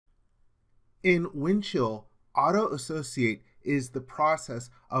In Windchill, AutoAssociate is the process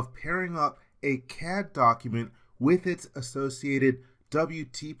of pairing up a CAD document with its associated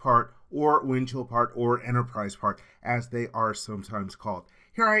WT part or Windchill part or enterprise part, as they are sometimes called.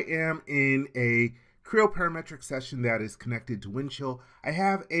 Here I am in a Creo Parametric session that is connected to Windchill. I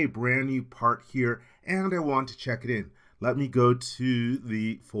have a brand new part here and I want to check it in. Let me go to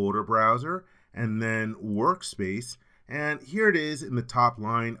the folder browser and then workspace. And here it is in the top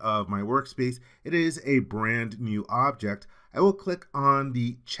line of my workspace. It is a brand new object. I will click on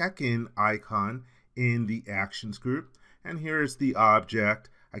the check-in icon in the actions group. And here's the object.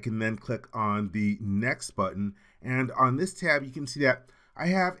 I can then click on the next button. And on this tab, you can see that I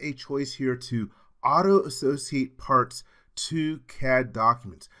have a choice here to auto-associate parts to CAD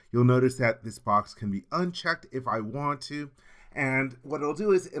documents. You'll notice that this box can be unchecked if I want to. And what it'll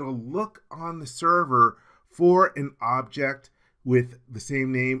do is it'll look on the server for an object with the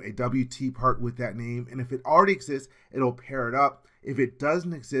same name, a WT part with that name. And if it already exists, it'll pair it up. If it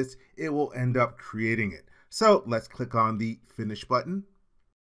doesn't exist, it will end up creating it. So let's click on the Finish button.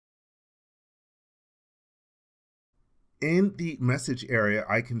 In the message area,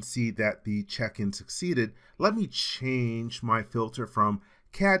 I can see that the check-in succeeded. Let me change my filter from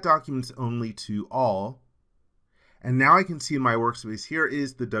CAD Documents Only to All. And now I can see in my workspace, here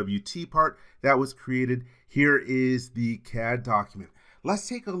is the WT part that was created. Here is the CAD document. Let's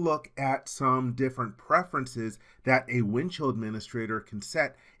take a look at some different preferences that a Windchill administrator can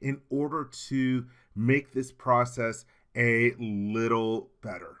set in order to make this process a little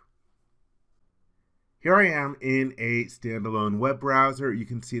better. Here I am in a standalone web browser. You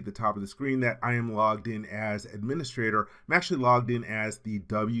can see at the top of the screen that I am logged in as administrator. I'm actually logged in as the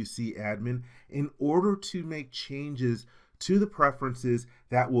WC admin. In order to make changes to the preferences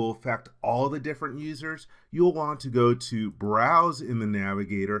that will affect all the different users, you'll want to go to Browse in the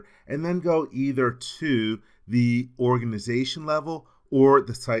navigator and then go either to the organization level or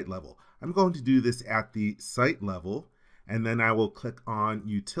the site level. I'm going to do this at the site level, and then I will click on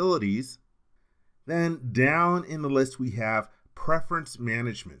Utilities. Then down in the list we have Preference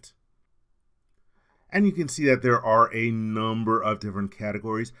Management. And you can see that there are a number of different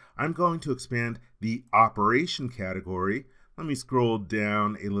categories. I'm going to expand the Operation category. Let me scroll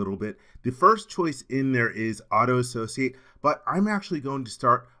down a little bit. The first choice in there is AutoAssociate, but I'm actually going to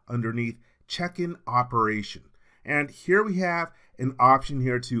start underneath Check-in Operation. And here we have an option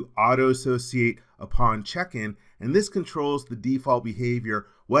here to auto-associate upon check-in, and this controls the default behavior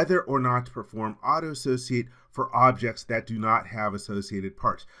whether or not to perform auto-associate for objects that do not have associated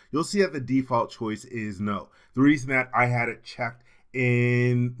parts. You'll see that the default choice is no. The reason that I had it checked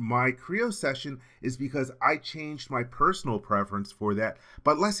in my Creo session is because I changed my personal preference for that,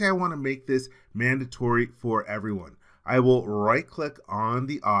 but let's say I want to make this mandatory for everyone. I will right-click on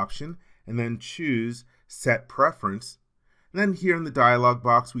the option and then choose Set Preference. And then here in the dialog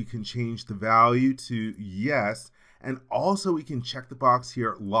box, we can change the value to yes, and also we can check the box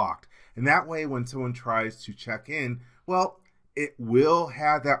here Locked. And that way, when someone tries to check in, well, it will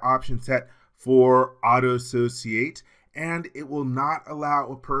have that option set for auto associate, and it will not allow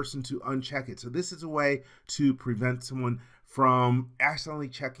a person to uncheck it. So this is a way to prevent someone from accidentally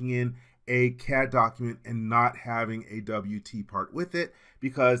checking in a CAD document and not having a WT part with it,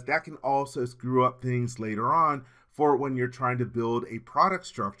 because that can also screw up things later on for when you're trying to build a product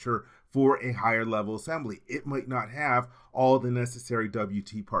structure for a higher level assembly. It might not have all the necessary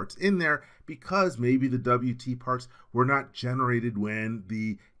WT parts in there because maybe the WT parts were not generated when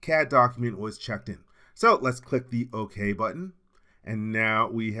the CAD document was checked in. So let's click the OK button. And now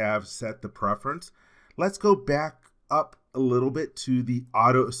we have set the preference. Let's go back up a little bit to the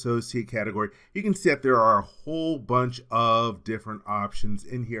auto associate category. You can see that there are a whole bunch of different options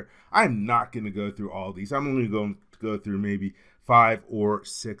in here. I'm not going to go through all these. I'm only going to go through maybe 5 or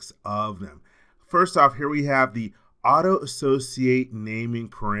 6 of them. First off, here we have the auto associate naming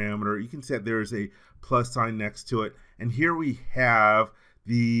parameter. You can see that there's a plus sign next to it. And here we have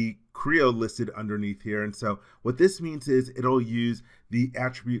the Creo listed underneath here. And so what this means is it'll use the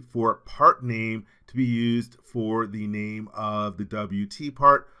attribute for part name to be used for the name of the WT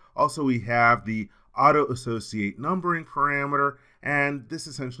part. Also, we have the auto associate numbering parameter, and this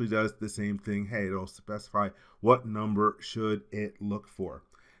essentially does the same thing. Hey, it'll specify what number should it look for.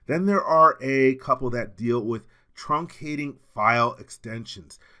 Then there are a couple that deal with truncating file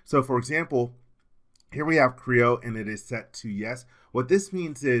extensions. So for example, here we have Creo and it is set to yes. What this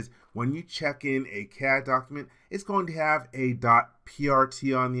means is when you check in a CAD document, it's going to have a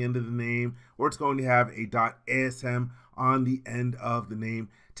 .prt on the end of the name, or it's going to have a .asm on the end of the name.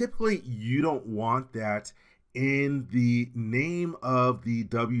 Typically, you don't want that in the name of the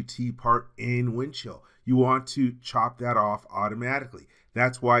WT part in Windchill. You want to chop that off automatically.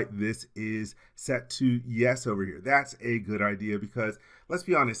 That's why this is set to yes over here. That's a good idea because let's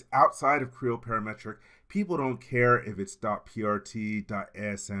be honest, outside of Creo Parametric, people don't care if it's .prt,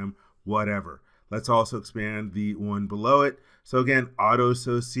 .asm, whatever. Let's also expand the one below it. So again,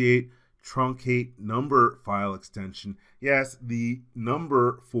 AutoAssociate, truncate number file extension. Yes, the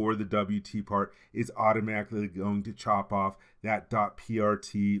number for the WT part is automatically going to chop off that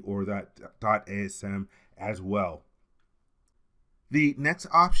 .prt or that .asm as well. The next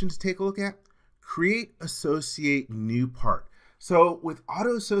option to take a look at, create associate new part. So with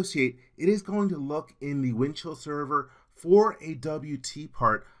AutoAssociate, it is going to look in the Windchill server for a WT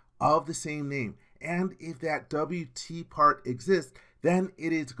part of the same name. And if that WT part exists, then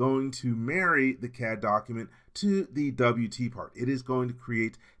it is going to marry the CAD document to the WT part. It is going to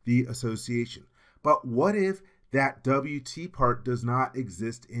create the association. But what if that WT part does not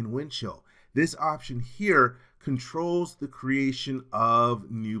exist in Windchill? This option here controls the creation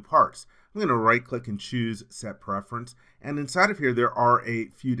of new parts. I'm going to right click and choose set preference. And inside of here, there are a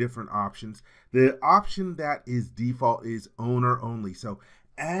few different options. The option that is default is owner only. So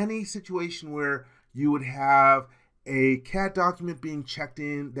any situation where you would have a CAD document being checked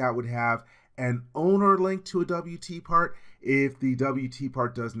in that would have an owner link to a WT part, if the WT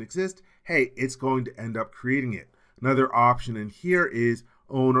part doesn't exist, hey, it's going to end up creating it. Another option in here is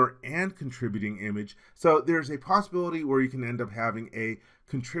owner and contributing image. So there's a possibility where you can end up having a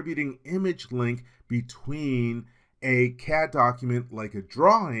contributing image link between a CAD document like a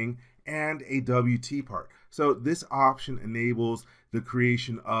drawing and a WT part. So this option enables the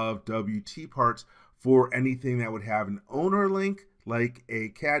creation of WT parts for anything that would have an owner link like a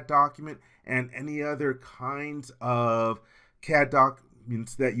CAD document and any other kinds of CAD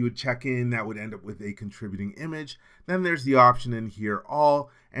documents that you would check in that would end up with a contributing image. Then there's the option in here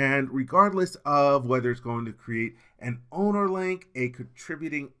all, and regardless of whether it's going to create an owner link, a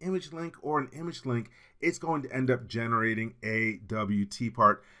contributing image link, or an image link, it's going to end up generating a WT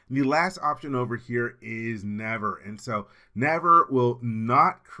part. And the last option over here is never. And so never will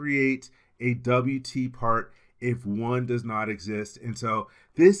not create a WT part if one does not exist. And so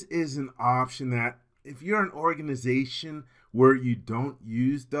this is an option that if you're an organization where you don't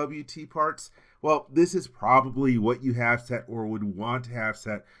use WT parts, well, this is probably what you have set or would want to have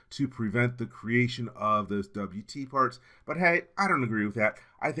set to prevent the creation of those WT parts. But hey, I don't agree with that.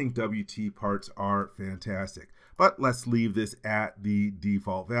 I think WT parts are fantastic. But let's leave this at the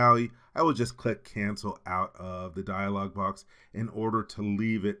default value. I will just click cancel out of the dialog box in order to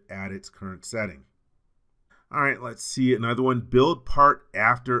leave it at its current setting. All right, let's see another one, build part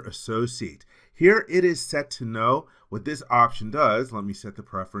after associate. Here it is set to no. What this option does, let me set the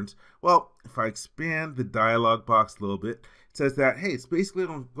preference. Well, if I expand the dialog box a little bit, it says that, hey, it's basically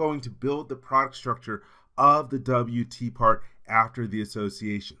going to build the product structure of the WT part after the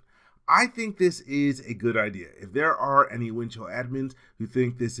association. I think this is a good idea. If there are any Windchill admins who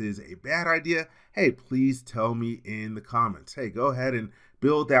think this is a bad idea, hey, please tell me in the comments. Hey, go ahead and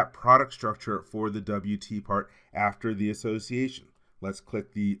build that product structure for the WT part after the association. Let's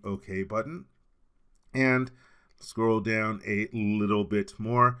click the OK button and scroll down a little bit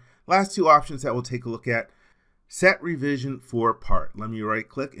more. Last two options that we'll take a look at. Set revision for part. Let me right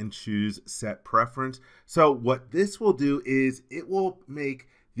click and choose set preference. So what this will do is it will make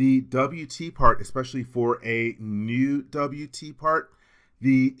the WT part, especially for a new WT part,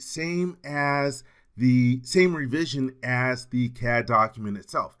 the same revision as the CAD document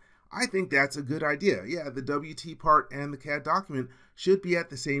itself. I think that's a good idea. Yeah, the WT part and the CAD document should be at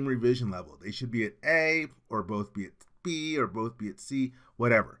the same revision level. They should be at A, or both be at B, or both be at C,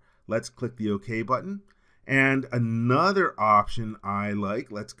 whatever. Let's click the OK button. And another option I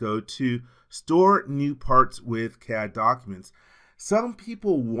like, let's go to store new parts with CAD documents. Some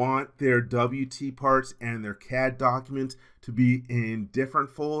people want their WT parts and their CAD documents to be in different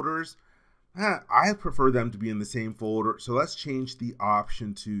folders. I prefer them to be in the same folder, so let's change the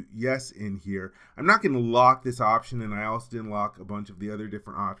option to yes in here. I'm not going to lock this option, and I also didn't lock a bunch of the other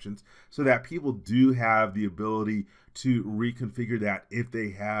different options so that people do have the ability to reconfigure that if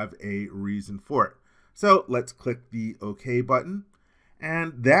they have a reason for it. So let's click the OK button,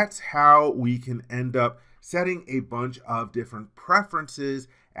 and that's how we can end up setting a bunch of different preferences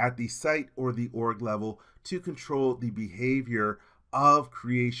at the site or the org level to control the behavior of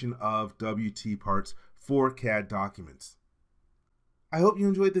creation of WT parts for CAD documents. I hope you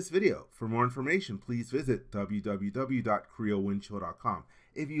enjoyed this video. For more information, please visit www.creowindchill.com.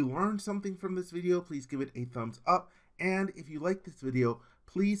 If you learned something from this video, please give it a thumbs up. And if you like this video,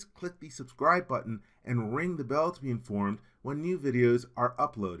 please click the subscribe button and ring the bell to be informed when new videos are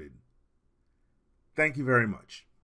uploaded. Thank you very much.